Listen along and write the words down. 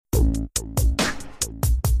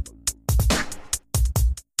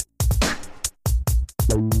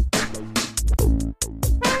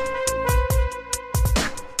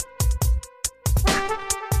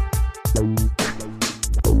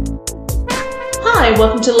Hi,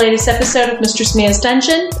 welcome to the latest episode of Mistress Mia's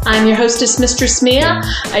Dungeon. I'm your hostess, Mistress Mia,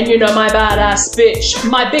 and you know my badass bitch,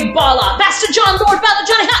 my big baller, Master John Lord Bella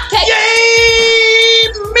Johnny Hotcake!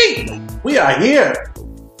 Yay! Me! We are here!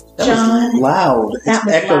 That John, was loud. It's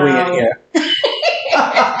echoey in here.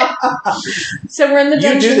 So we're in the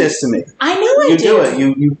dungeon. You do this to me. I know I do. You do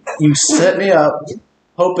it. You set me up,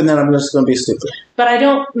 hoping that I'm just going to be stupid. But I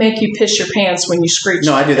don't make you piss your pants when you screech.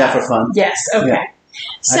 No, I do that for fun. Yes, okay. Yeah.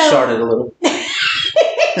 So, I started a little.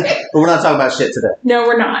 But we're not talking about shit today. No,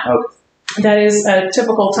 we're not. Okay. That is a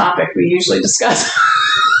typical topic we usually discuss.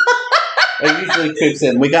 It usually kicks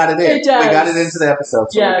in. We got it in. It does. We got it into the episode.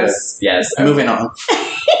 So Yes. Okay. Moving on.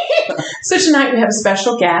 So tonight we have a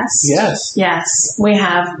special guest. Yes. Yes. We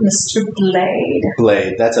have Mr. Blade.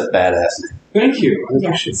 Blade. That's a badass name. Thank you.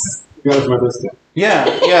 Yes. You got it for my birthday.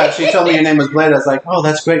 Yeah. She told me your name was Blade. I was like, oh,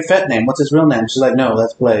 that's a great fet name. What's his real name? She's like, no,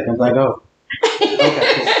 that's Blade. I'm like, oh.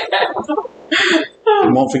 Okay.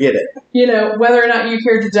 You won't forget it. You know, whether or not you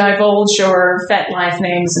care to divulge your fet life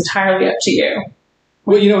name is entirely up to you.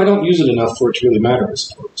 Well, you know, I don't use it enough for it to really matter, I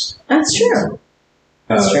suppose. That's true.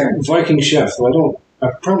 That's true. Viking chef. Well, I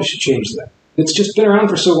probably should change that. It's just been around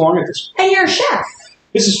for so long at this point. And you're a chef.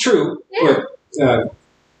 This is true. Yeah. But,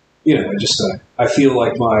 you know, I feel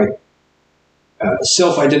like my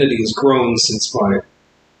self-identity has grown since my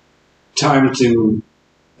time to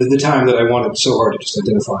the time that I wanted so hard to just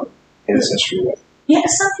identify ancestry with. Yeah,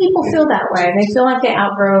 some people feel that way. They feel like they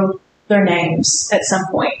outgrow their names at some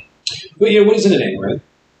point. But, you know, what is in a name, right?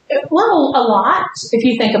 Well, a lot, if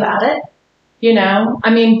you think about it. You know, I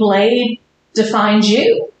mean, Blade defines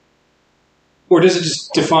you. Or does it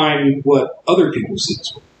just define what other people see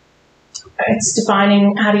as well? It's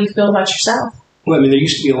defining how do you feel about yourself. Well, I mean, there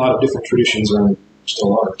used to be a lot of different traditions around. Still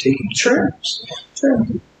a lot of taking. True.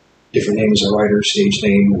 Different names, a writer, stage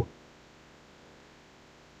name,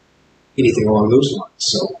 anything along those lines.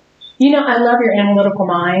 So, You know, I love your analytical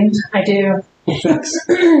mind. I do.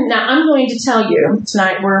 Now, I'm going to tell you,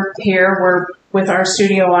 tonight we're with our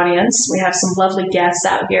studio audience. We have some lovely guests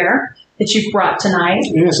out here that you've brought tonight.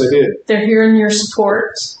 yes, I did. They're here in your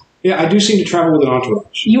support. Yeah, I do seem to travel with an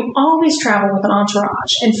entourage. You always travel with an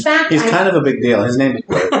entourage. In fact, He's kind of a big deal. His name is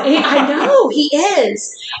Blade. I know, he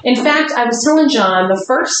is. In fact, I was telling John the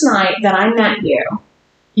first night that I met you,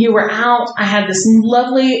 you were out. I had this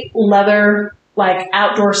lovely leather,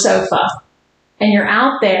 outdoor sofa. And you're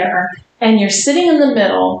out there, and you're sitting in the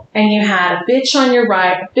middle, and you had a bitch on your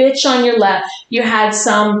right, a bitch on your left. You had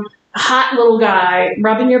some hot little guy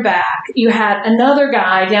rubbing your back. You had another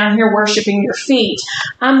guy down here worshiping your feet.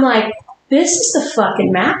 I'm like, this is the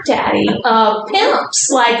fucking Mac Daddy of pimps.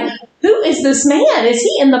 Like, who is this man? Is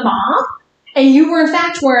he in the mob? And you were, in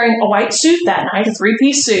fact, wearing a white suit that night, a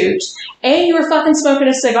 3-piece suit, and you were fucking smoking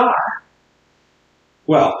a cigar.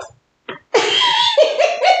 Well,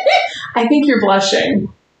 I think you're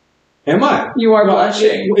blushing. am I? You are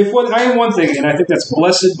blushing. I am one thing, and I think that's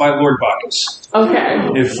blessed by Lord Bacchus.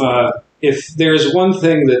 Okay. If there's one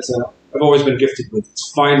thing that I've always been gifted with,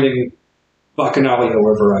 it's finding Bacchanalia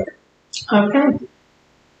wherever I go. Okay.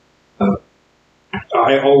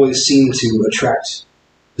 I always seem to attract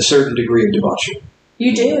a certain degree of debauchery.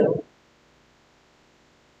 You do.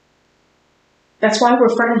 That's why we're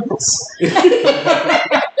friends.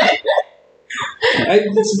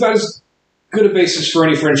 It's about as good a basis for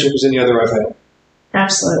any friendship as any other I've had.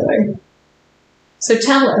 Absolutely. So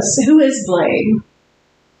tell us, who is Blade?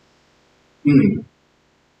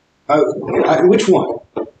 Which one?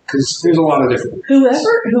 Because there's a lot of different.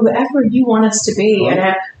 Whoever you want us to be,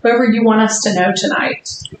 and whoever you want us to know tonight.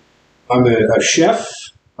 I'm a chef.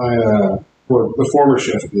 Or a former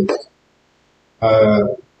chef.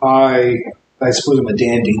 I suppose I'm a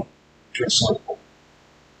dandy. Dress up.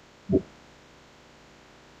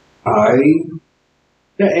 I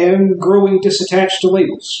am growing disattached to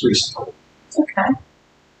labels recently. Okay.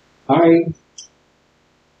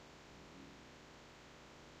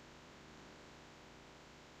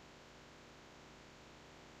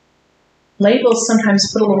 Labels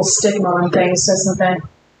sometimes put a little stigma on things, doesn't they?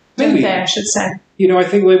 Maybe. I should say. You know, I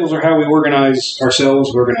think labels are how we organize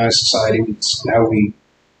ourselves, we organize society. It's how we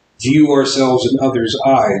view ourselves in others'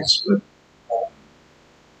 eyes. But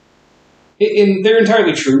they're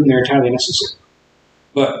entirely true and they're entirely necessary.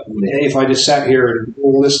 But if I just sat here and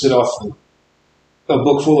listed off a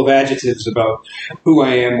book full of adjectives about who I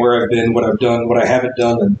am, where I've been, what I've done, what I haven't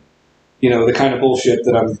done, and, you know, the kind of bullshit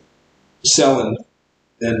that I'm selling,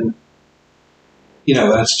 then, you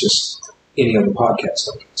know, that's just any other podcast,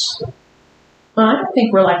 I guess. Well, I don't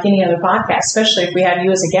think we're like any other podcast, especially if we have you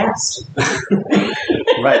as a guest.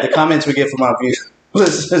 Right. The comments we get from our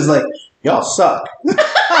viewers is like, y'all suck.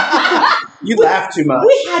 You laugh too much.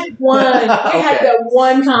 We had one. We had Okay. the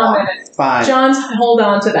one comment. Fine. John's hold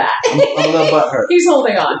on to that. I'm a little butthurt. He's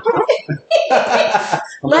holding on. I'm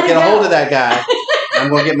Let going to it get a go. hold of that guy. I'm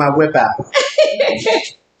going to get my whip out.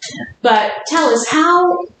 But tell us,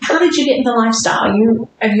 how did you get into the lifestyle?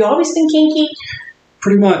 Have you always been kinky?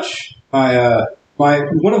 Pretty much.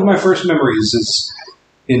 One of my first memories is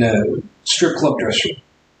in a strip club dress room.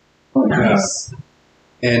 Oh, nice.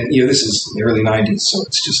 And, this is the early 90s, so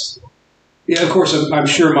it's just... Yeah, of course, I'm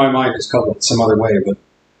sure my mind is colored some other way, but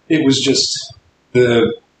it was just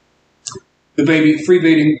the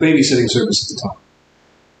free babysitting service at the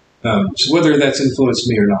time. So whether that's influenced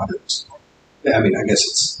me or not, I guess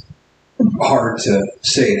it's hard to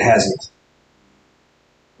say it hasn't.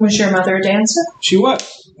 Was your mother a dancer? She was.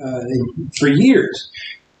 For years.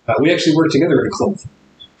 We actually worked together at a club.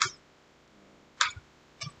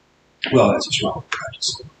 Well, that's a strong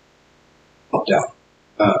practice. Helped out.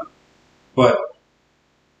 But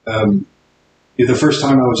the first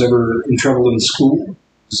time I was ever in trouble in school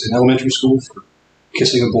was in elementary school for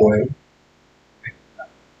kissing a boy.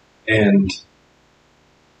 And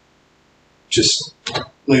just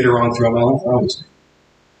later on throughout my life,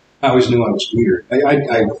 I always knew I was weird.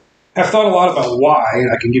 I have thought a lot about why,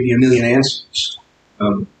 and I can give you a million answers.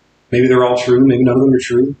 Maybe they're all true, maybe none of them are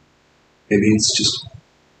true. Maybe it's just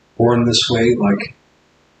born this way, like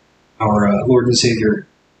our Lord and Savior,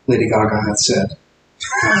 Lady Gaga, had said.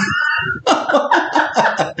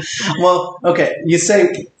 Well, okay. You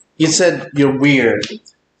said you're weird.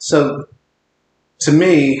 So, to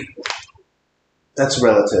me, that's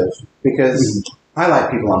relative because I like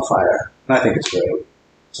people on fire, and I think it's great.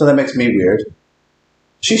 So that makes me weird.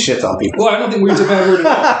 She shits on people. Well, I don't think weird's a bad word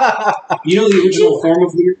at all. You know the original form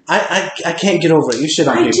of weird? I can't get over it. You shit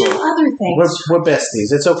on I people. do other things. We're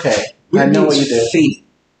besties. It's okay. Weird I know what you means did. fate.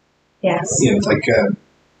 Yes. It's like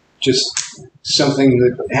just something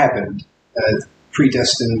that happened,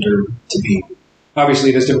 predestined or to be.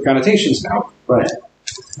 Obviously, it has different connotations now. Right.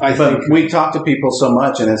 I But think we talk to people so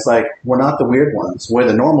much, and it's like, we're not the weird ones. We're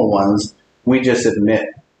the normal ones. We just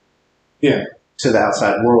admit to the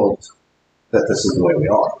outside world that this is the way we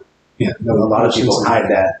are. Yeah. A lot of people hide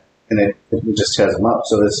that, and it just tears them up.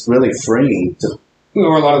 So it's really freeing to...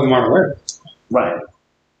 Or a lot of them aren't aware. Right.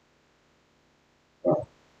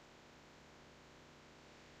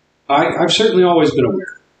 I've certainly always been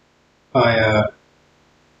aware.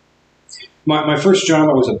 My first job,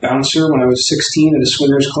 I was a bouncer when I was 16 at a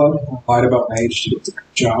swingers club. I lied about my age to get the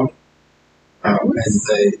job. And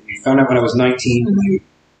they found out when I was 19, and they,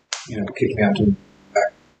 kicked me out to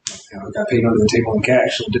back. I got paid under the table in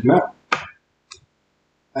cash, so it didn't matter.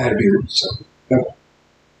 I had a beard, so.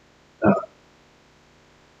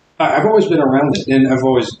 I've always been around it, and I've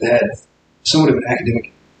always had somewhat of an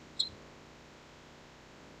academic.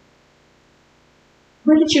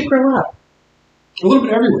 Where did you grow up? A little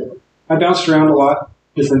bit everywhere. I bounced around a lot,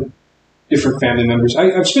 different family members.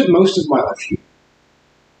 I've spent most of my life here.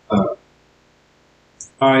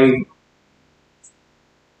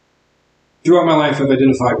 Throughout my life, I've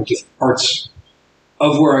identified with different parts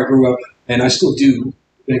of where I grew up, and I still do,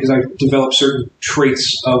 because I developed certain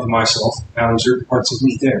traits of myself, found certain parts of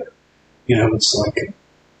me there. It's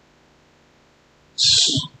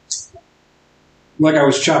like I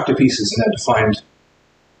was chopped to pieces and had to find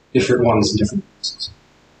different ones in different places.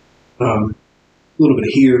 A little bit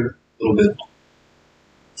here, a little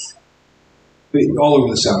bit all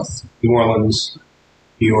over the South. New Orleans,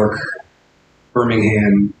 New York,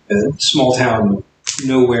 Birmingham, a small town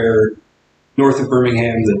nowhere north of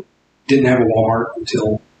Birmingham that didn't have a Walmart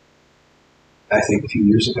until, I think, a few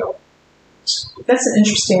years ago. That's an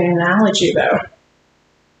interesting analogy, though.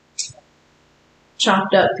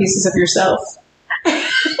 Chopped up pieces of yourself.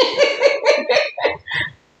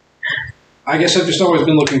 I guess I've just always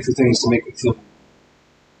been looking for things to make me feel.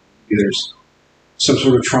 Maybe there's some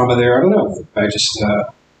sort of trauma there. I don't know. I just,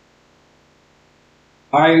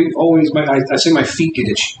 I say my feet get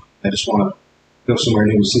itchy. I just want to go somewhere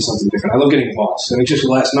new and see something different. I love getting lost. I mean, just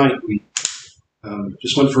last night we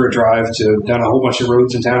just went for a drive down a whole bunch of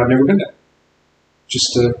roads in town I've never been to,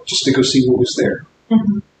 just to go see what was there.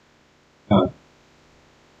 Mm-hmm.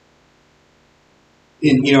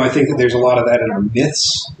 And I think that there's a lot of that in our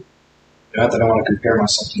myths. Not that I want to compare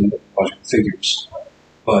myself to mythological figures,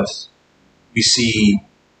 but we see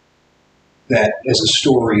that as a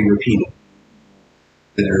story repeated.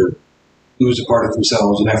 That lose a part of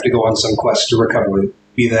themselves and have to go on some quest to recover it.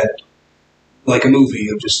 Be that like a movie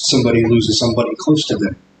of just somebody loses somebody close to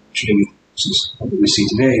them, which maybe this is what we see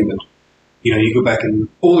today. But you go back in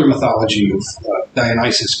older mythology of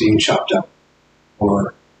Dionysus being chopped up,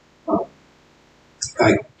 or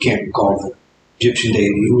I can't recall Egyptian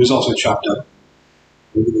deity who was also chopped up.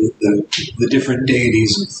 The different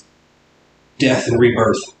deities of death and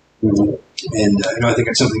rebirth. Mm-hmm. And I think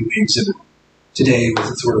it's something we exhibit today with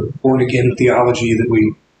the sort of born-again theology that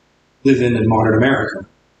we live in modern America.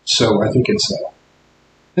 So I think it's a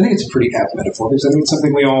pretty apt metaphor, because I think it's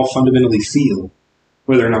something we all fundamentally feel,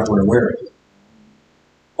 whether or not we're aware of it.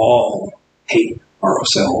 All hate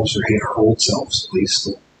ourselves, or hate our old selves, at least.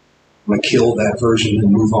 Want to kill that version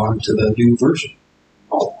and move on to the new version.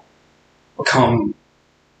 All become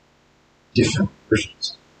different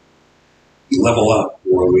versions. We level up,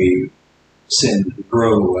 or we sin,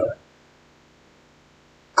 grow,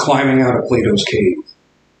 climbing out of Plato's cave.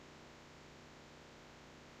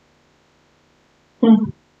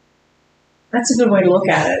 That's a good way to look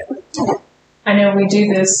at it. I know we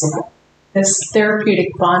do this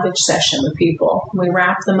therapeutic bondage session with people. We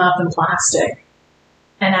wrap them up in plastic.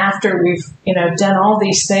 And after we've, done all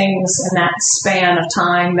these things in that span of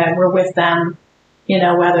time that we're with them,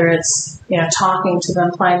 whether it's, talking to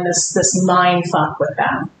them, playing this mind fuck with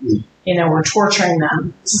them, we're torturing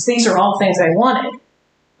them. These are all things they wanted.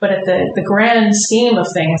 But at the grand scheme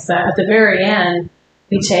of things, that at the very end,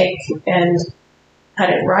 we take and cut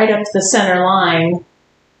it right up to the center line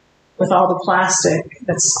with all the plastic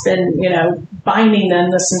that's been, binding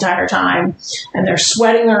them this entire time. And they're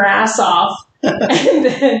sweating their ass off. And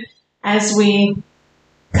then as we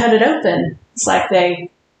cut it open, it's like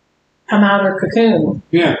they come out of their cocoon.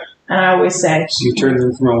 Yeah. And I always say, so you turn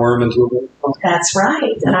them from a worm into a butterfly? That's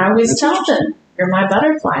right. And I always tell them, you're my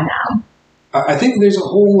butterfly now. I think there's a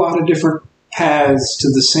whole lot of different paths to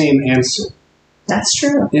the same answer. That's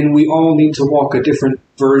true. And we all need to walk a different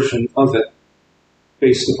version of it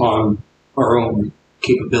based upon our own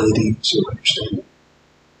capabilities or understanding.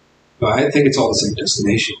 But I think it's all the same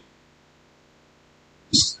destination.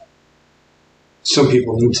 Some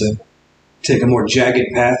people need to take a more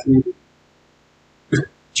jagged path.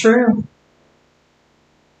 True.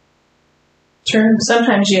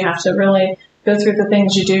 Sometimes you have to really go through the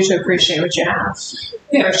things you do to appreciate what you have.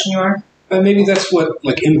 Yeah. The person you are. Maybe that's what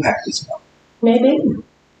impact is about. Maybe.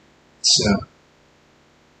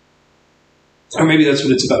 Or maybe that's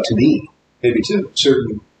what it's about to me. Maybe to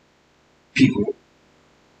certain people.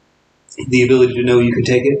 The ability to know you can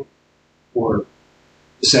take it, or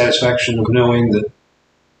the satisfaction of knowing that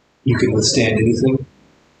you can withstand anything.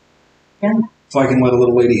 Yeah. If I can let a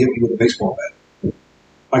little lady hit me with a baseball bat,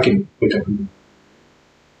 I can wake up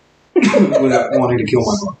without wanting to kill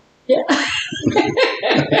my mom. Yeah.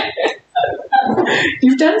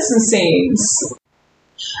 You've done some scenes.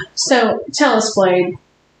 So tell us, Blade,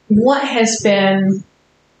 what has been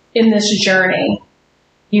in this journey?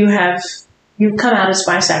 You've come out as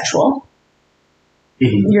bisexual.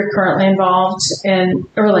 Mm-hmm. You're currently involved in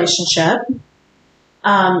a relationship.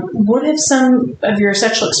 What have some of your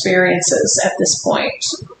sexual experiences at this point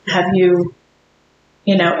have you,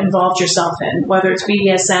 involved yourself in, whether it's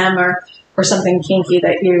BDSM or something kinky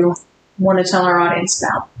that you want to tell our audience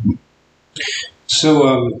about?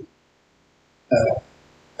 So,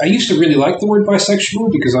 I used to really like the word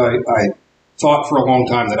bisexual because I thought for a long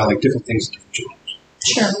time that I liked different things in different genders.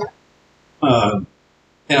 Sure.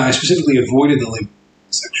 And I specifically avoided the label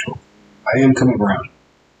bisexual. I am coming around.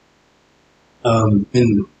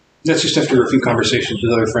 And that's just after a few conversations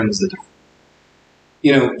with other friends that,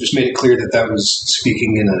 just made it clear that was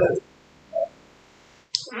speaking in a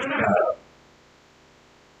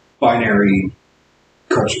binary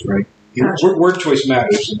culture, right? Word choice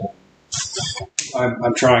matters.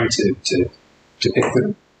 I'm trying to pick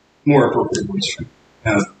the more appropriate words for it.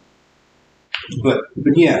 But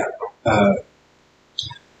yeah,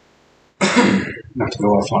 not to go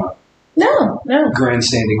off on a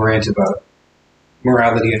grandstanding rant about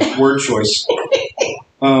morality and word choice.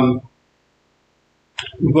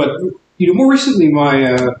 But more recently,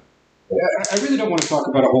 I really don't want to talk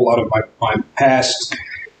about a whole lot of my past.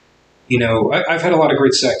 I've had a lot of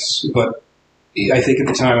great sex, but I think at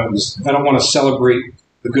the time I don't want to celebrate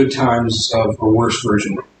the good times of a worse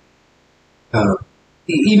version.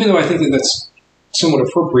 Even though I think that's somewhat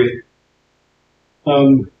appropriate.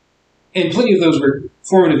 And plenty of those were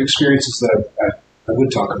formative experiences that I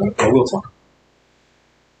would talk about, I will talk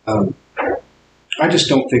about. I just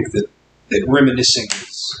don't think that reminiscing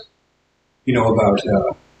is, about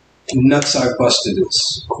nuts I've busted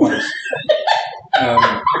is quite.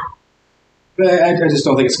 But I just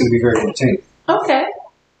don't think it's going to be very entertaining. Okay.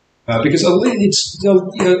 Because it's a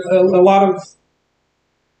lot of,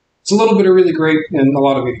 it's a little bit of really great and a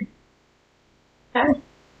lot of medium. Okay.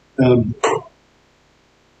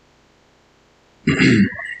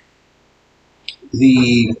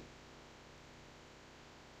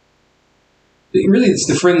 really, it's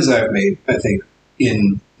the friends I've made, I think,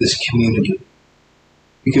 in this community.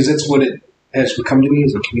 Because that's what it has become to me,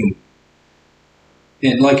 as a community.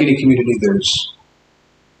 And like any community, there's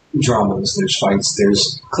dramas, there's fights,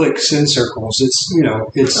 there's cliques and circles. It's,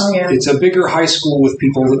 it's a bigger high school with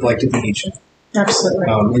people that like to beat each other. Absolutely.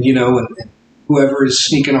 And whoever is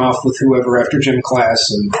sneaking off with whoever after gym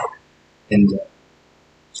class. And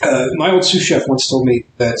my old sous chef once told me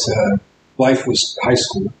that life was high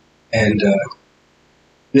school. And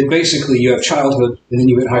that basically you have childhood, and then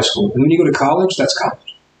you hit high school. And when you go to college, that's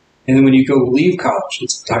college. And then when you go leave college,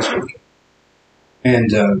 it's high school again.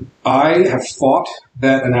 And I have fought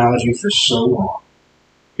that analogy for so long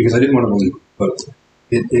because I didn't want to believe it, but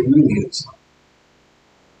it really is.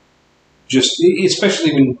 Just,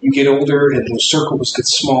 especially when you get older and the circles get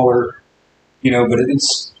smaller, but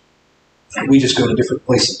we just go to different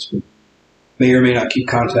places. We may or may not keep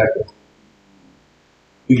contact with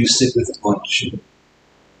who you sit with at lunch. And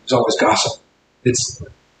there's always gossip. It's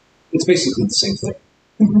basically the same thing.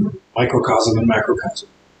 Mm-hmm. Microcosm and macrocosm.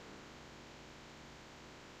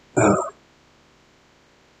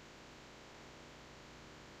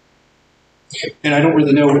 And I don't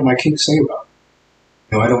really know what my kinks say about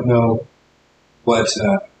it. I don't know what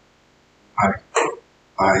I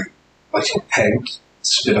like to get pegged,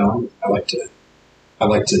 spit on. I like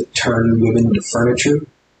to turn women into furniture.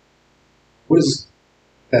 What does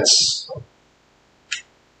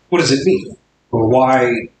it mean? Or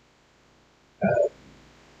why?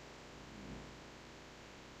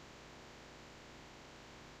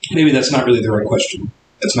 Maybe that's not really the right question.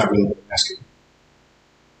 That's not really what I'm asking.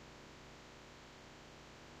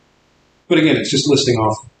 But again, it's just listing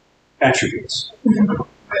off attributes. Mm-hmm.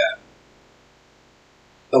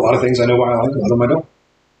 A lot of things I know why I like, a lot of them I don't.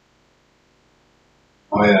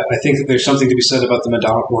 I think that there's something to be said about the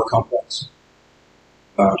Madonna Whore complex.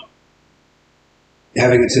 About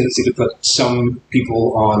having a tendency to put some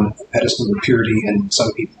people on a pedestal of purity and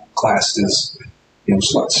some people classed as,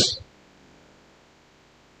 sluts.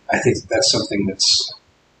 I think that's something that's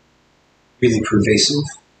really pervasive.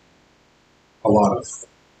 A lot of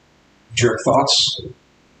jerk thoughts,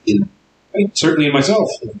 certainly in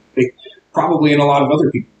myself, probably in a lot of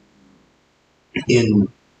other people, in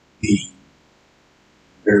the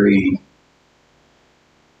in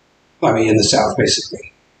the South,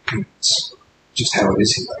 basically. It's just how it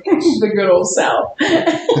is here, I guess. The good old South.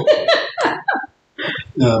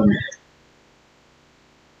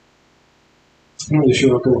 I'm not really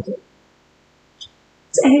sure I'll go with it.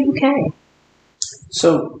 It's okay.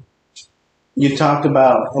 So, you talked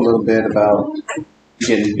about a little bit about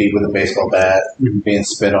getting beat with a baseball bat, being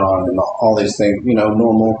spit on, and all these things.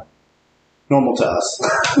 Normal to us.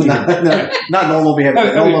 not normal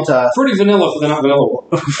behavior, normal to us. Pretty vanilla for the not vanilla one.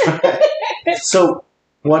 So,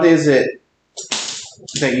 what is it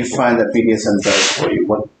that you find that BDSM does for you?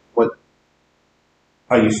 What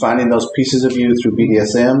are you finding those pieces of you through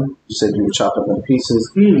BDSM? You said you were chopped up into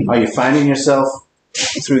pieces. Are you finding yourself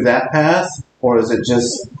through that path, or is it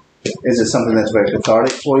something that's very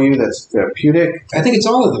cathartic for you, that's therapeutic? I think it's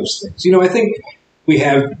all of those things. I think we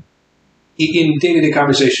have, in day-to-day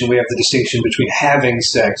conversation, we have the distinction between having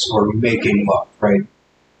sex or making love, right?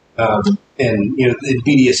 And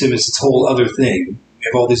BDSM is this whole other thing. We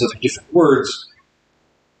have all these other different words.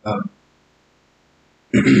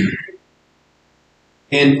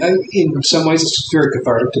 And in some ways, it's very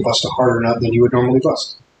cathartic to bust a harder nut than you would normally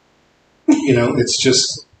bust. It's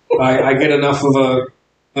just I get enough of a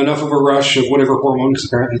rush of whatever hormone, because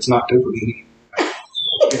apparently it's not dopamine.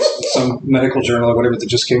 It's some medical journal or whatever that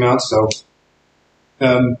just came out. So,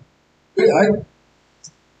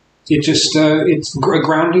 it's a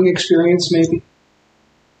grounding experience, maybe.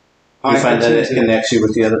 You find that it connects you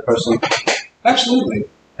with the other person? Absolutely.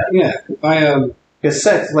 Yeah. Because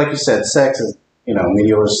sex, like you said, sex is,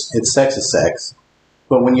 sex is sex.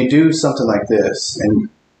 But when you do something like this and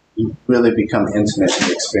you really become intimate in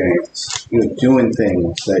the experience, you're doing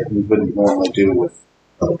things that you wouldn't normally do with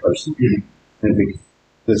another person. Mm-hmm. And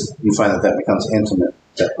because you find that becomes intimate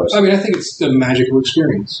with that person. I think it's a magical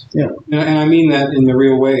experience. Yeah. And I mean that in the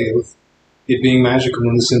real way of it being magical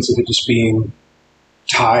in the sense of it just being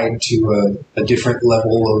tied to a different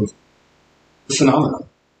level of the phenomenon.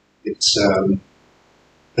 It's a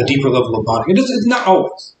deeper level of bonding. It's not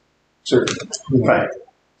always, certainly. Right.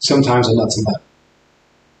 Sometimes a nuts and that.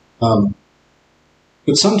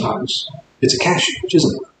 But sometimes it's a cashew,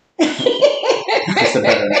 isn't it? It's a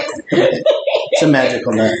better nut. It's a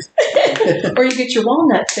magical nut. Or you get your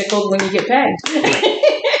walnut tickled when you get pegged.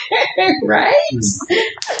 Right?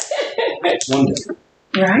 One day.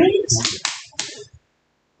 Right?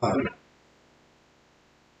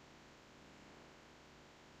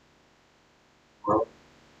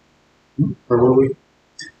 Where were we?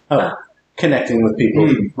 Oh, connecting with people.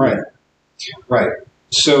 Right.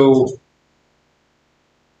 So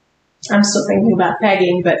I'm still thinking about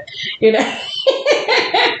pegging, but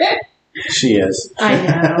She is. I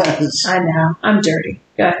know. I'm dirty.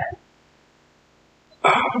 Go ahead.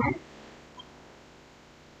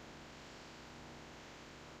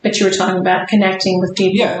 But you were talking about connecting with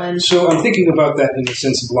people. Yeah, and so I'm thinking about that in the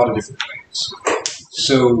sense of a lot of different ways.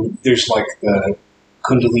 So there's like the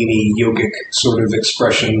Kundalini yogic sort of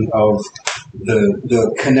expression of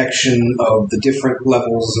the connection of the different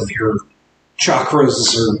levels of your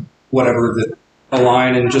chakras or whatever that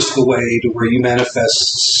align in just the way to where you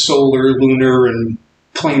manifest solar, lunar, and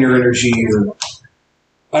planar energy, or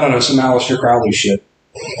I don't know, some Aleister Crowley shit.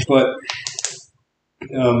 But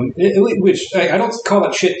which I don't call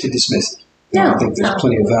it shit to dismiss it. I think there's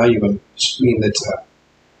plenty of value in it. I just mean that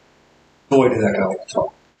boy, did that guy like to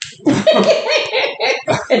talk.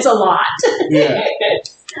 It's a lot. Yeah.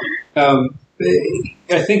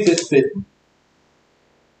 I think that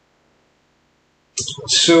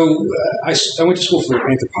so I went to school for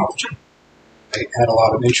anthropology. I had a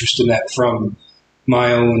lot of interest in that from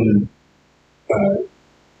my own,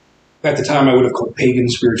 at the time I would have called pagan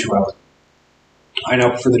spirituality. I now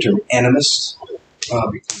prefer the term animist,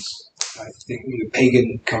 because I think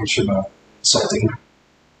pagan comes from a insulting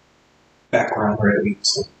background, right? It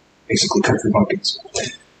means basically country bumpkins.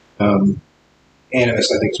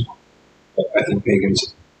 Animist, I think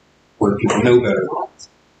pagans, where people know better.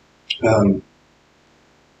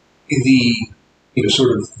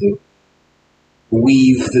 Sort of the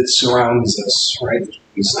weave that surrounds us, right?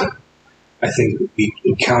 Is that I think we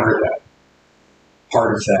encounter that.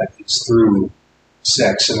 Part of that is through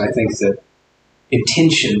sex, and I think that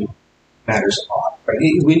intention matters a lot, right?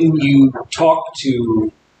 When you talk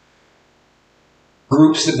to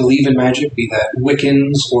groups that believe in magic, be that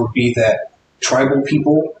Wiccans or be that tribal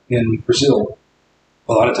people in Brazil,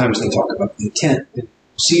 a lot of times they talk about the intent. And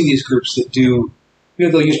see these groups that do,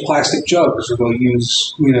 they'll use plastic jugs or they'll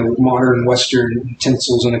use, modern Western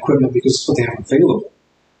utensils and equipment because it's what they have available,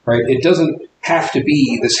 right? It doesn't have to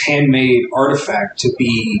be this handmade artifact to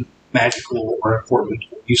be magical or important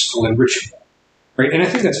or useful in ritual, right? And I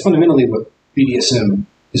think that's fundamentally what BDSM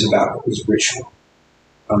is about, is ritual.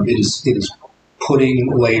 It is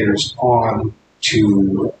putting layers on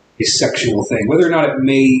to a sexual thing. Whether or not it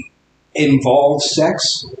may involve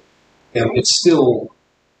sex, it's still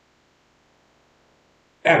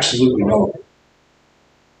absolutely relevant.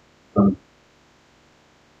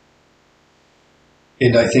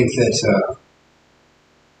 And I think that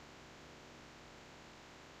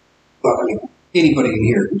anybody in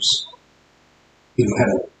here who's had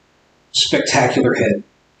a spectacular head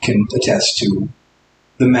can attest to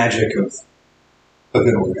the magic of a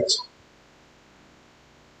good orgasm.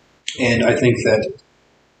 And I think that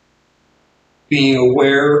being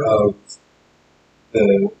aware of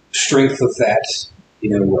the strength of that,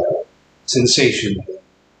 sensation,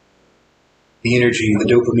 the energy, the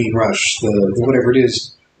dopamine rush, the whatever it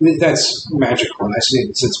is, that's magical. And I say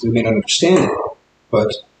it since we may not understand it,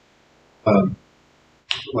 but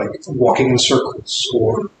like walking in circles,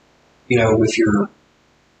 or if you're,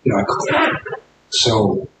 I cook.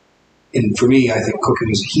 So, and for me, I think cooking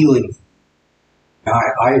is a healing.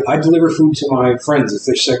 I deliver food to my friends if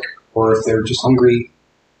they're sick or if they're just hungry.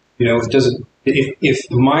 It doesn't.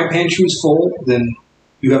 If my pantry's full, then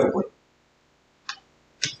you have a plate.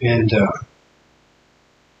 And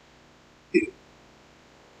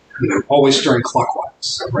always stirring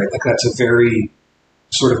clockwise, right? Like that's a very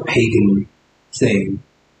sort of pagan thing,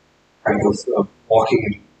 right? Of walking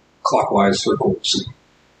in clockwise circles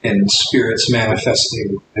and spirits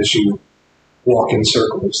manifesting as you walk in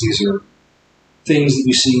circles. These are things that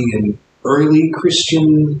you see in early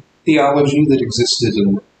Christian theology that existed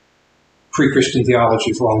in pre-Christian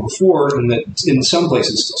theology for long before, and that in some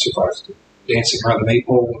places still survives. Dancing around the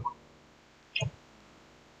maypole.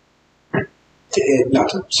 Not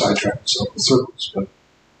to sidetrack myself with circles, but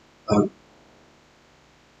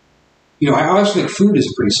I always think food is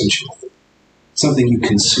a pretty sensual thing. It's something you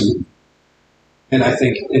consume. And I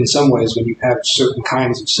think in some ways when you have certain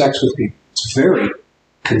kinds of sex with people, it's a very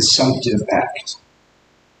consumptive act.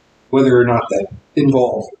 Whether or not that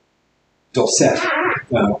involves dulcet,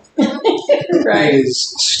 Right. it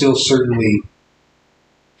is still certainly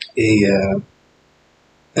an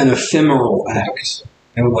ephemeral act.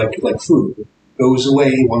 Like food. It goes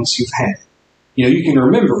away once you've had it. You can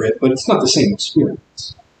remember it, but it's not the same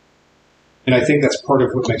experience. And I think that's part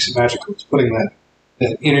of what makes it magical. It's putting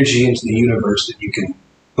that energy into the universe that you can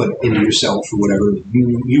put into yourself or whatever.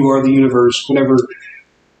 You are the universe, whatever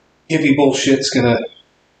hippie bullshit's gonna,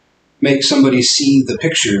 make somebody see the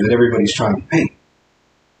picture that everybody's trying to paint.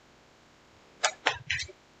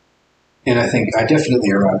 And I think I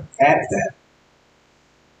definitely arrived at that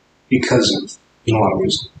because of, in a lot of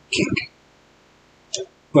ways, kink.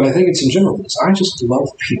 But I think it's in general because I just love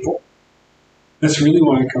people. That's really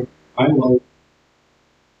why I come. I love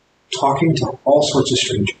talking to all sorts of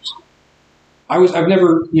strangers. I've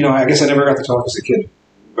never, I guess I never got to talk as a kid,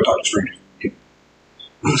 but talk to strangers.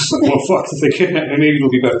 Well, fuck, if they kidnap me, maybe it'll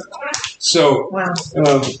be better. So, wow.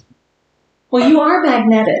 Well, you are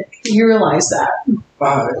magnetic. You realize that.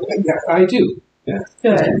 I do. Yeah.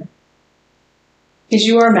 Good. Because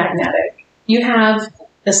you are magnetic. You have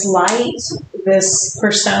this light, this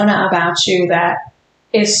persona about you that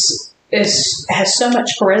has so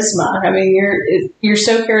much charisma. I mean, you're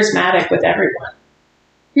so charismatic with everyone.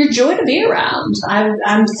 You're a joy to be around.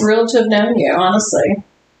 I'm thrilled to have known you, honestly.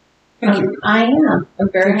 Thank you. I am. I'm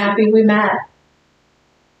very happy we met.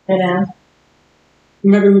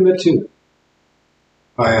 Maybe we met too.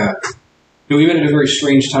 We met at a very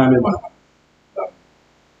strange time in my life.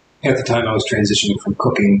 At the time, I was transitioning from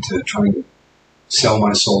cooking to trying to sell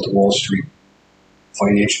my soul to Wall Street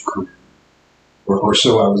financial career. Or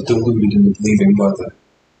so I was deluded into believing by the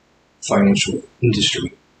financial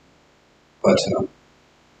industry. But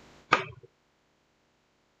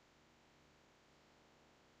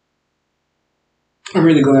I'm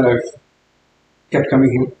really glad I've kept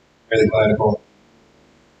coming here. Really glad I've all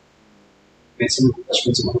made some best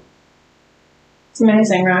friends of mine. It's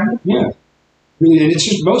amazing, right? Yeah. Really, and it's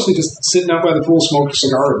just mostly just sitting out by the pool, smoking a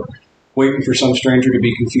cigar, and waiting for some stranger to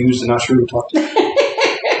be confused and not sure who to talk to.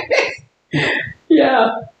 Yeah,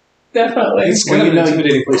 definitely. It's kind of an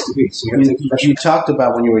intimidating place to be. So you talked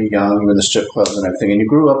about when you were young, you were in the strip clubs and everything, and you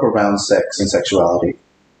grew up around sex and sexuality.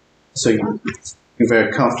 So you're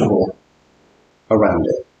very comfortable around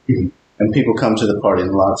it. Mm-hmm. And people come to the party,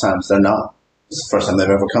 and a lot of times they're not. It's the first time they've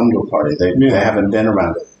ever come to a party. They haven't been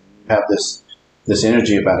around it. You have this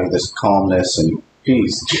energy about it, this calmness and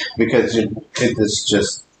peace, because it's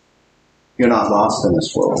just, you're not lost in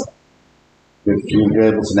this world. You're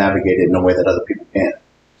able to navigate it in a way that other people can't.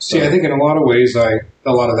 So, see, I think in a lot of ways, a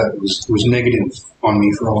lot of that was negative on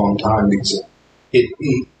me for a long time because it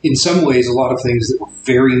in some ways, a lot of things that were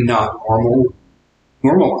very not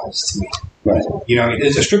normalized to me. Right.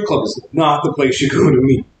 A strip club is not the place you go to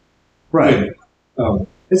meet. Right.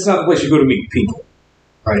 It's not the place you go to meet people,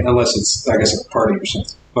 right? Unless it's, I guess, a party or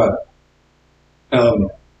something. But that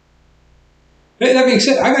being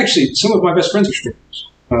said, some of my best friends are strippers.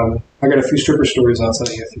 I got a few stripper stories I'll tell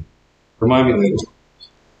you if you remind me later.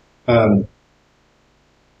 I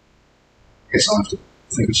guess I'll have to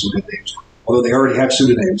think of some good names. Although they already have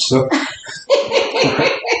pseudonyms, so.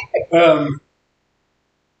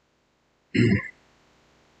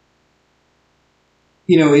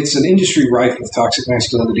 It's an industry rife with toxic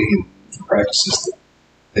masculinity and practices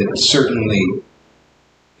that certainly,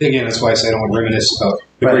 again, that's why I say I don't want to reminisce about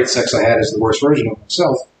the great sex I had as the worst version of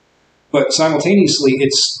myself. But simultaneously,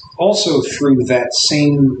 it's also through that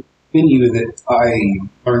same venue that I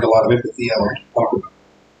learned a lot of empathy. I learned to talk about.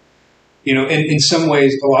 In some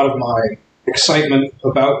ways, a lot of my excitement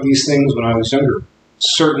about these things when I was younger,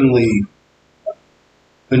 certainly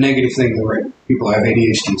a negative thing. Right? People have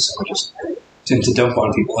ADHD, so I just tend to dump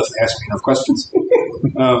on people if they ask me enough questions.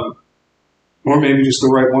 Or maybe just the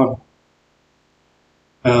right one.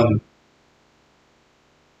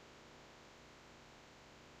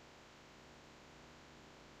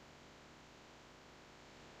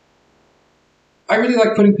 I really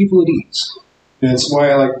like putting people at ease. And it's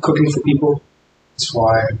why I like cooking for people. It's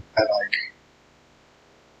why I like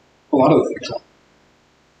a lot of the things.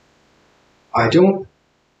 I don't...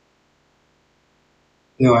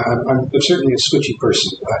 I'm certainly a switchy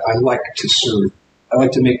person. I like to serve. I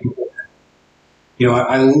like to make people happy.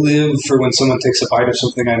 I live for when someone takes a bite of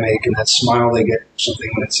something I make and that smile they get for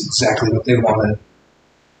something when it's exactly what they wanted.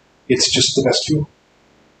 It's just the best feeling.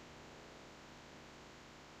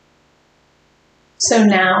 So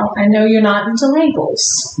now, I know you're not into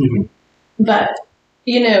labels, but,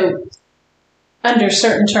 under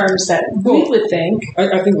certain terms that we would think.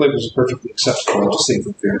 I think labels are perfectly acceptable. I just think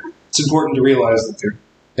that it's important to realize that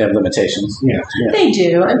they have limitations. Yeah. They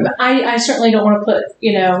do. And I certainly don't want to put,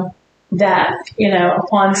 that,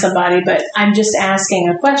 upon somebody, but I'm just asking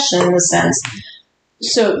a question in the sense.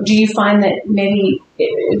 So do you find that maybe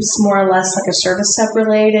it's more or less like a service step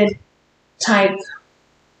related type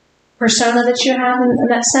persona that you have in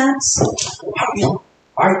that sense? I don't know.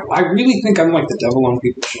 I really think I'm like the devil on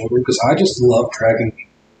people's shoulder because I just love dragging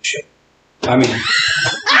people shit. I mean,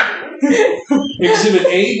 exhibit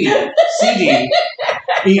A, B, C, D,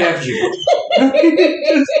 E, F, G.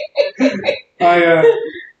 I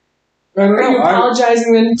don't Are you know.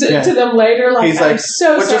 apologizing to them later? Like, He's I'm like,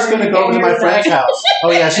 so we're sorry. just going to go over to my friend's house.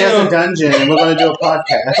 Oh, yeah, she has a dungeon, and we're going to do a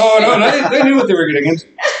podcast. Oh, no, they knew what they were getting into.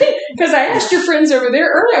 Because I asked your friends over there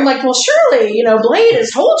earlier, I'm like, well, surely, Blade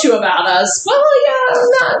has told you about us. Well,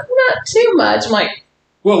 yeah, not too much. I'm like,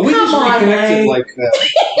 Well, we just Come on, reconnected Blade.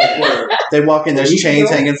 where They walk in, there's We chains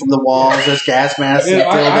go. hanging from the walls, there's gas masks and I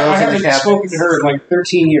dildos in the haven't cabinet. spoken to her in like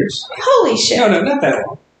 13 years. holy shit. No, not that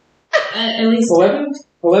long. At least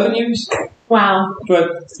 11 years. Wow.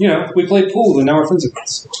 But, we played pool and now we're friends again.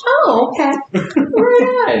 Oh, okay.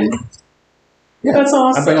 Right on. Yeah. That's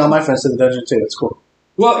awesome. I bring all my friends to the dungeon, too. It's cool.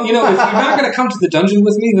 Well, if you're not going to come to the dungeon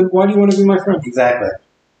with me, then why do you want to be my friend? Exactly.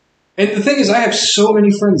 And the thing is, I have so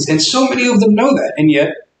many friends, and so many of them know that, and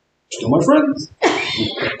yet, still my friends.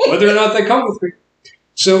 Whether or not they come with me.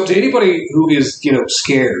 So, to anybody who is,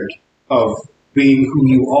 scared of being who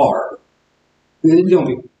you are, don't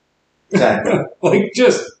be. Exactly.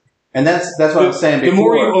 And that's what I'm saying before. The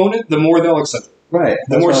more you own it, the more they'll accept it. Right.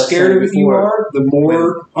 The That's more what I was scared saying of it you before. are, the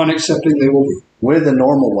more unaccepting they will be. We're the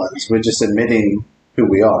normal ones. We're just admitting who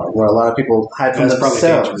we are. Where a lot of people hide from That's probably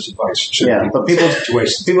themselves. dangerous advice. Yeah, but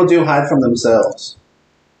people do hide from themselves,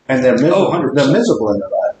 and they're miserable. 100%. They're miserable in their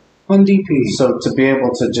life. On DP. So to be able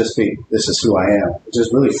to just be, this is who I am, which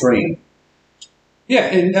is really freeing. Yeah,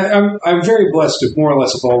 and I'm very blessed to more or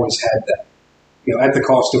less have always had that. At the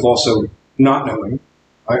cost of also not knowing.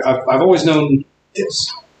 I've always known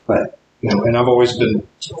this. Right. And I've always been,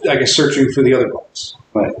 I guess, searching for the other parts.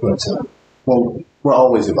 Right. But, Well, we're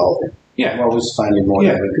always evolving. yeah. We're always finding more.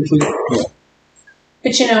 Yeah, every- completely. Yeah.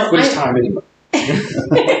 But But it's time anyway.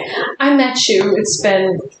 I met you, it's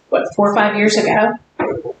been, 4 or 5 years ago?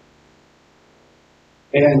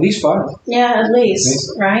 And at least 5. Yeah, at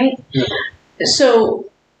least, right? Yeah. So,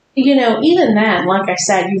 even then, like I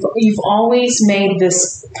said, you've always made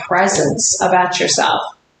this presence about yourself.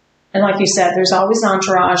 And like you said, there's always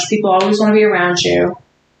entourage. People always want to be around you.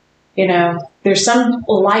 There's some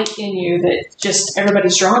light in you that just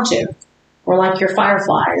everybody's drawn to. Or like your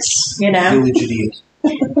fireflies, Village idiots.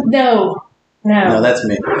 No, No, that's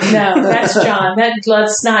me. no, that's John.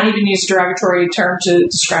 Let's not even use a derogatory term to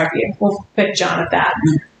describe you. We'll pick John at that,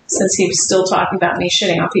 since he's still talking about me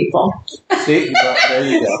shitting on people. See, there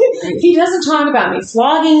you go. He doesn't talk about me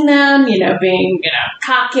flogging them, being,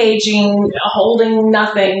 cock caging, holding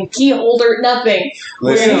nothing, key holder, nothing.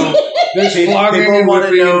 Listen, There's People flogging and wanna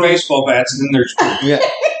whipping know- and baseball bats, and then there's yeah.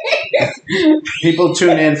 People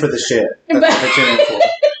tune in for the shit. That's what they tune in for.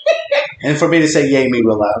 And for me to say "yay" me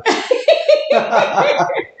real loud.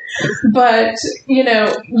 But,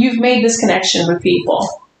 you've made this connection with people.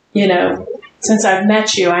 Since I've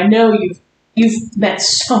met you, I know you've met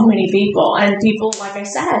so many people, and people, like I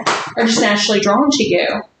said, are just naturally drawn to you.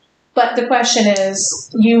 But the question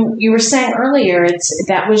is, you were saying earlier,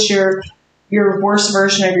 that was your worst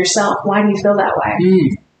version of yourself. Why do you feel that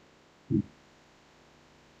way?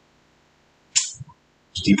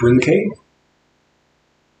 It's deeper in the cave.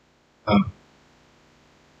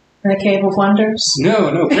 In the Cave of Wonders?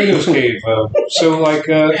 No, Kratos cave.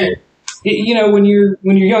 When you're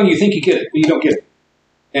young, you think you get it, but you don't get it.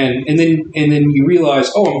 And then you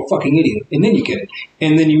realize, oh, I'm a fucking idiot. And then you get it.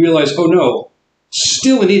 And then you realize, oh no,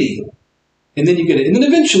 still an idiot. And then you get it. And then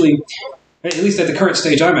eventually, at least at the current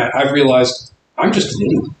stage I'm at, I've realized I'm just an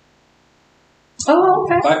idiot. Oh,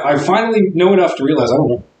 okay. I finally know enough to realize I don't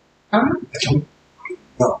know.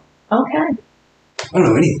 Okay. I don't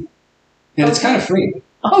know anything. And it's kind of freeing.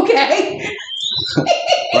 Okay.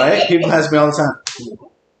 Right? People ask me all the time.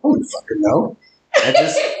 I don't fucking know. I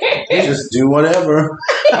just do whatever.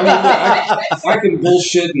 I can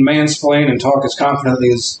bullshit and mansplain and talk as confidently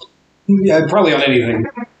as probably on anything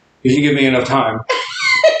if you give me enough time.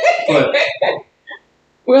 But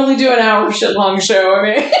We only do an hour long show, I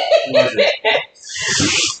mean.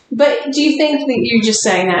 But do you think that you're just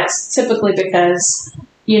saying that typically because,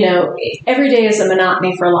 every day is a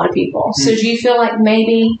monotony for a lot of people. So do you feel like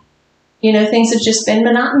maybe, things have just been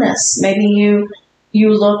monotonous? Maybe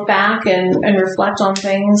you look back and reflect on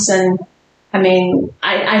things and,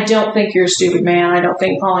 I don't think you're a stupid man. I don't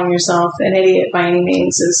think calling yourself an idiot by any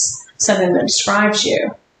means is something that describes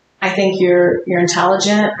you. I think you're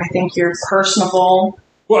intelligent. I think you're personable.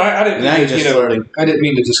 well, I didn't Now mean you're to, just flirting. I didn't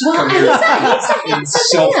mean to just Well, come I here was- and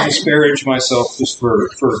self-disparage myself just for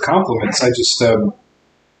compliments. I just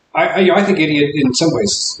I think idiot in some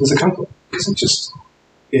ways is a compliment because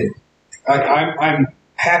I'm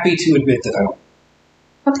happy to admit that I don't.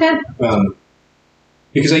 Okay.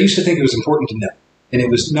 Because I used to think it was important to know, and it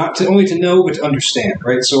was not only to know but to understand,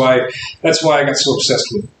 right? So that's why I got so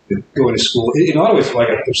obsessed with going to school. In a lot of ways, I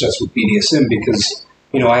got obsessed with BDSM because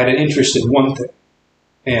I had an interest in one thing,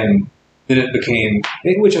 and then it became,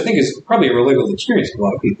 which I think is probably a relatable experience for a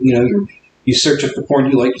lot of people. You search up the porn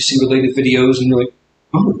you like, you see related videos, and you're like,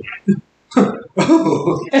 oh, well,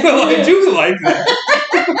 I do like that.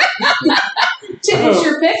 Tickles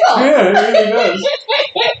your pickle. Yeah, it really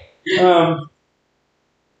does.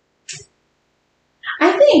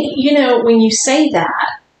 I think, when you say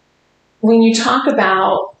that, when you talk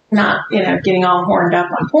about not, getting all horned up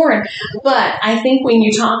on porn, but I think when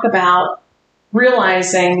you talk about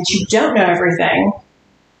realizing that you don't know everything,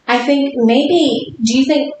 I think maybe, do you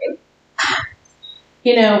think,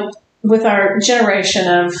 with our generation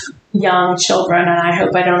of young children, and I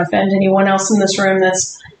hope I don't offend anyone else in this room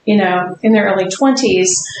that's, in their early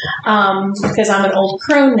 20s, because I'm an old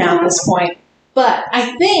crone now at this point. But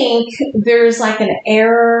I think there's like an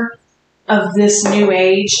air of this new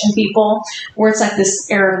age in people where it's like this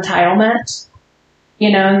air of entitlement,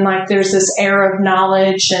 and like there's this air of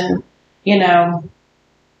knowledge and,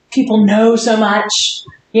 people know so much,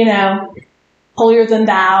 holier than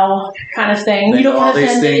thou kind of thing. You don't want to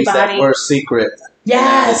offend anybody. That were secret.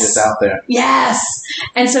 Yes. Just out there. Yes.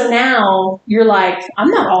 And so now you're like, I'm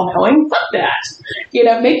not all knowing. Fuck that.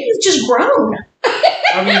 Maybe you've just grown.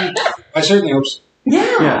 I mean, I certainly hope so.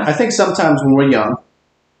 Yeah. I think sometimes when we're young,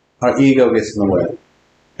 our ego gets in the way.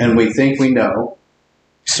 And we think we know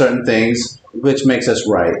certain things, which makes us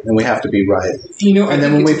right. And we have to be right. And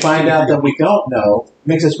then when we find out that we don't know, it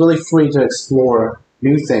makes us really free to explore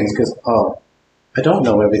new things. Because, I don't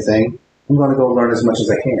know everything. I'm going to go learn as much as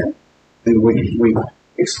I can. And we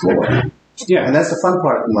explore. Yeah. And that's the fun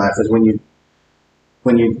part in life is when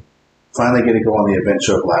you finally get to go on the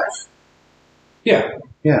adventure of life. Yeah.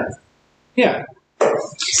 Yeah. Yeah.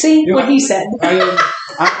 See what he said. I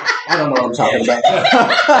don't know what I'm talking about.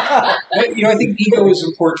 I think ego is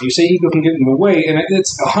important. You say ego can get in the way, and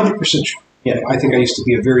it's 100% true. Yeah. I think I used to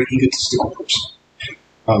be a very egotistical person.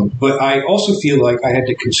 But I also feel like I had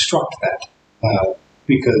to construct that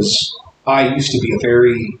because I used to be a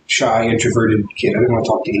very shy, introverted kid. I didn't want to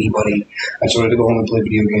talk to anybody. I just wanted to go home and play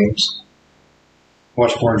video games,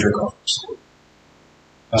 watch porn, jerk off.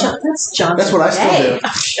 That's John. That's what I still do.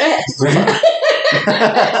 Oh, shit.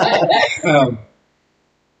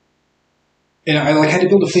 And I had to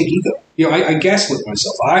build a fake ego. I gaslit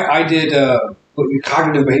myself. I did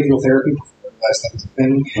cognitive behavioral therapy before I realized that was a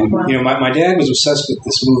thing. Wow. My dad was obsessed with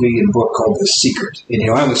this movie and book called The Secret. And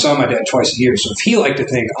I only saw my dad twice a year, so if he liked a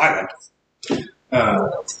thing, I liked it.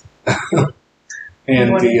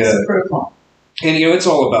 And what is approval? And it's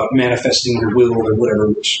all about manifesting your will or whatever.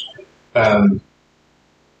 Which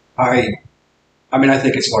I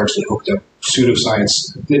think it's largely hooked up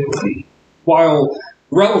pseudoscience. While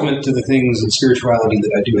relevant to the things in spirituality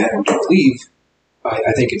that I do happen to believe,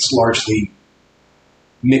 I think it's largely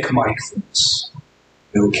Mick-Mike-fulness.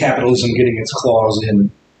 Capitalism getting its claws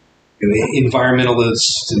in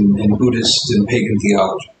environmentalist and Buddhist and pagan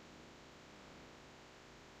theology.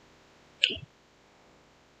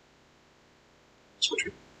 That's what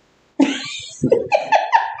you're...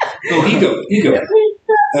 ego.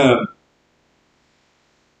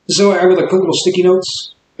 So I would put little sticky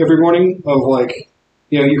notes every morning of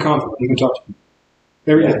you're confident, you can talk to people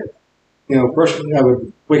every day. I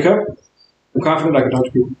would wake up, I'm confident I can talk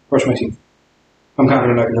to people, brush my teeth. I'm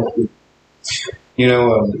confident I can talk to people.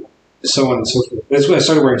 So on and so forth. That's when I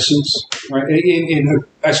started wearing suits. Right? And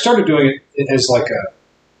I started doing it as a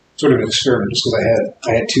sort of an experiment, just because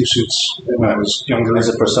I had two suits when I was younger. As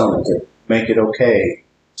a persona to make it okay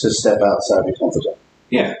to step outside your comfort zone.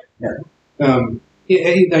 Yeah.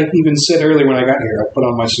 I even said earlier when I got here, I put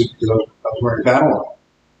on my suit because I was wearing battle armor.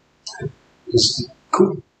 Because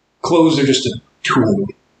clothes are just a tool.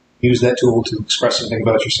 Use that tool to express something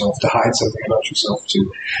about yourself, to hide something about yourself,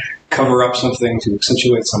 to cover up something, to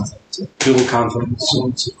accentuate something, to build confidence, so on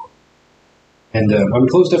and so forth. And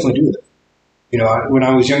clothes definitely do that. When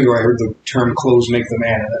I was younger, I heard the term "clothes make the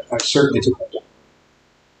man," and I certainly took that.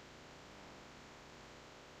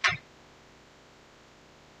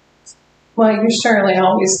 Well, you're certainly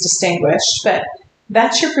always distinguished, but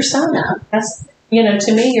that's your persona. That's,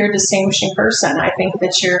 to me, you're a distinguishing person. I think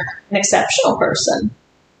that you're an exceptional person.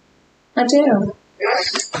 I do.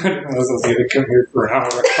 I was going to come here for an hour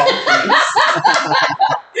of conference.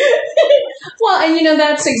 Well, and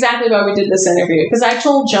that's exactly why we did this interview. Because I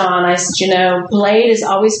told John, I said, Blade has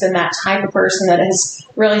always been that type of person that has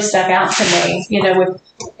really stuck out to me. With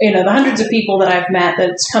the hundreds of people that I've met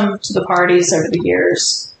that's come to the parties over the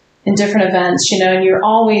years in different events. And you're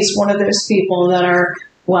always one of those people that are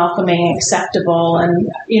welcoming, acceptable,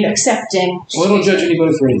 and accepting. Well, I don't judge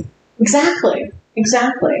anybody for anything.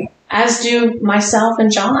 Exactly. As do myself and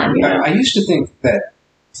John. I used to think that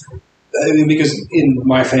I mean, because in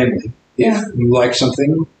my family, if you like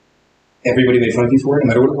something, everybody made fun of you for it, no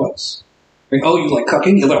matter what it was. I mean, oh, you like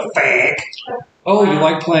cooking, you little fag. Oh, you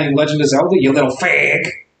like playing Legend of Zelda, you little fag.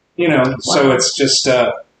 You know, so it's just,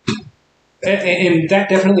 and that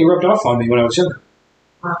definitely rubbed off on me when I was younger.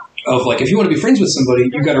 Wow. Of like, if you want to be friends with somebody,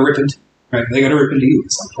 you got to rip into, right? They got to rip into you.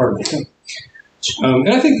 It's not part of the thing. And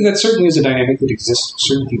I think that certainly is a dynamic that exists with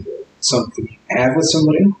certain people. Something you have with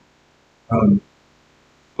somebody.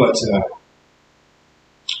 But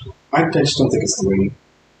I just don't think it's the way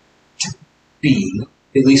to be.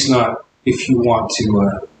 At least not if you want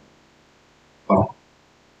to,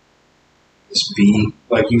 just be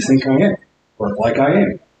like you think I am, or like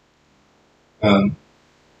I am.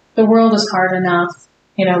 The world is hard enough.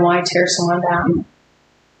 You know, why tear someone down?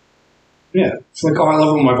 Yeah. It's like, oh, I love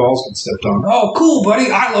it when my balls get stepped on. Oh, cool,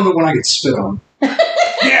 buddy. I love it when I get spit on.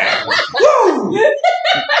 Yeah. Woo!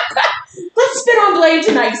 Let's spit on Blade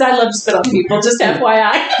tonight, because I love to spit on people, just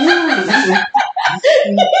FYI.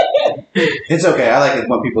 It's okay. I like it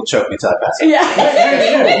when people choke me till I pass out. Yeah.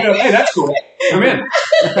 Yeah, you know, hey, that's cool. I'm in.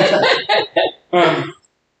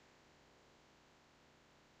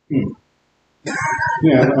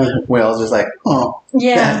 Yeah. Will's just like, oh,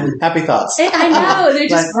 Yeah. happy thoughts. I know, they're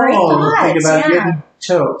just Like, great oh, thoughts. think about Yeah. getting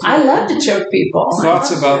choked. I love to choke people.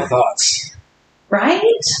 Thoughts about thoughts. Right?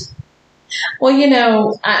 Well, you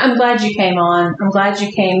know, I'm glad you came on. I'm glad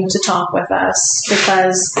you came to talk with us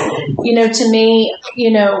because, you know, to me,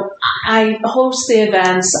 you know, I host the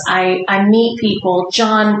events. I meet people.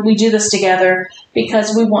 John, we do this together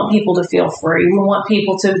because we want people to feel free. We want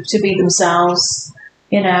people to be themselves,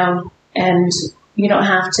 you know, and you don't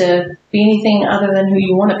have to be anything other than who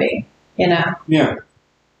you want to be, you know. Yeah.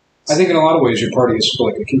 I think in a lot of ways your party is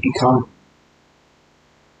like a kinky come.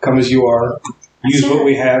 Come as you are. Use what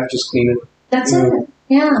we have, just clean it. That's it.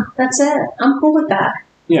 Yeah, that's it. I'm cool with that.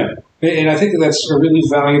 Yeah. And I think that that's a really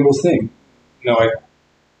valuable thing. You know,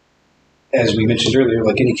 as we mentioned earlier,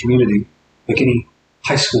 like any community, like any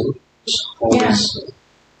high school, there's always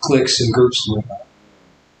cliques and groups and whatnot.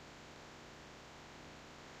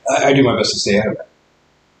 I do my best to stay out of it.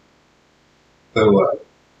 Though,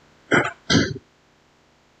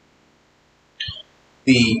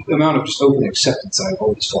 the amount of just open acceptance I've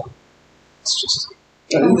always felt. It's just,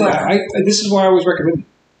 this is why I always recommend it.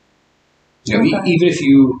 You know, even if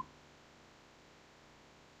you,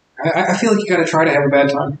 I feel like you got to try to have a bad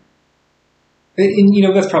time. And, you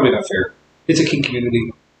know, that's probably not fair. It's a kink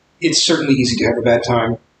community. It's certainly easy to have a bad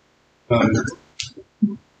time.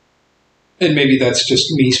 And maybe that's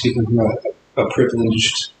just me speaking from a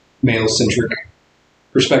privileged, male-centric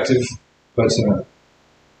perspective. But, and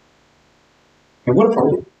what a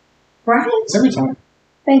party. Right? Every time.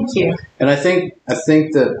 Thank you. And I think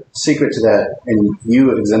the secret to that, and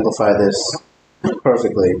you exemplify this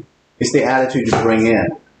perfectly, is the attitude you bring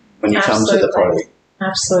in when you come to the party.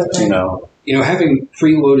 Absolutely. You know, having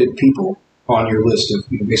preloaded people on your list of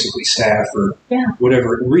basically staff or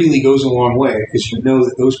whatever, it really goes a long way because you know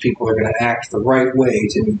that those people are going to act the right way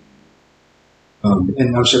to me.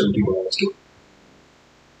 And I'm certain people always do.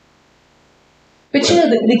 But you know,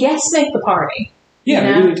 the guests make the party. Yeah,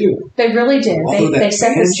 they really do. They really do. They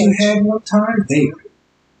set the stage. You stage. had one time,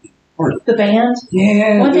 The band?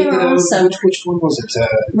 Yeah. One day we're also which one was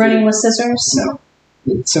it? Running with Scissors? No.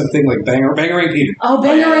 Something like Bangarang Peter. Oh,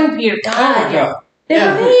 Bangarang Peter. God. Oh my God. They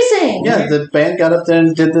were amazing. Yeah, the band got up there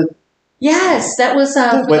and did the Yes, that was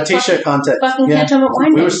wet t-shirt contest. Fucking Yeah. Cantonment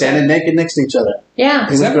Wine. We were standing naked next to each other. Yeah.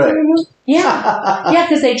 It was great. Yeah. Yeah,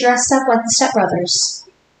 because they dressed up like the Step Brothers.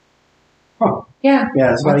 Huh. Yeah.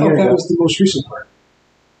 Yeah, it's I about a thought year that ago. was the most recent part.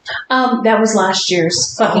 That was last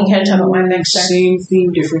year's fucking Cantonment Wine Mixer. Same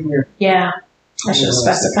theme, different year. Yeah. I should have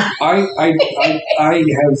specified. I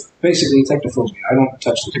have basically technophobia. I don't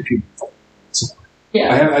touch the computer. So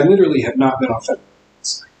Yeah. I literally have not been on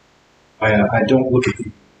FedEx. I don't look at the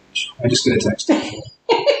image. I just get a text.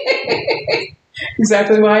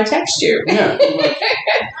 Exactly why I text you. Yeah,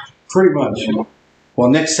 pretty much. Well,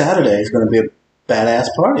 next Saturday is going to be a badass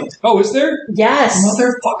party. Oh, is there? Yes.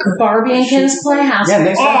 Motherfucker. Barbie and Ken's Playhouse. Yeah,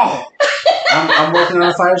 next Oh, Saturday. I'm working on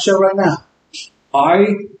a fire show right now.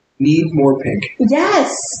 I need more pink.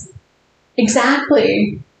 Yes.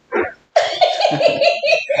 Exactly.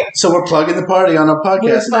 So we're plugging the party on our We're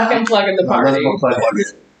podcast. fucking plugging the Let's party. go plug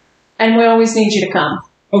it. And we always need you to come.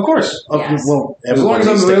 Of course. Okay, Yes. well, As long everybody as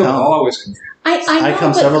I'm needs to available, I'll come. always come. I know, I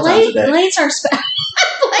come but several times a day. Blade's our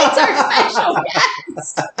Blade's our special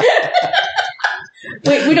guest.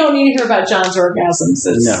 We don't need to hear about John's orgasms.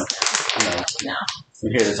 It's- No. No.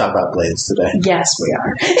 We're here to talk about blades today. Yes, we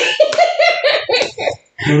are.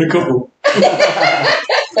 Another couple.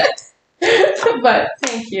 But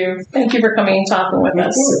thank you. Thank you for coming and talking with Of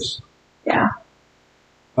us. course. Yeah.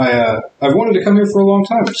 I've wanted to come here for a long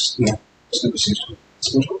time. Just never seems to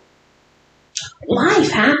special.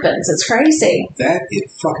 Life happens. It's crazy. That it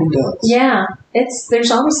fucking does. Yeah.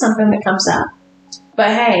 There's always something that comes up. But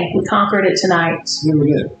hey, we conquered it tonight. Yeah,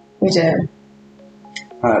 we did. We did.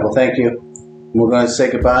 All right, well, thank you. We're going to say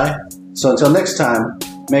goodbye. So until next time,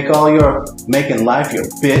 make all your making life your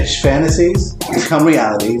bitch fantasies become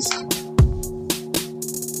realities.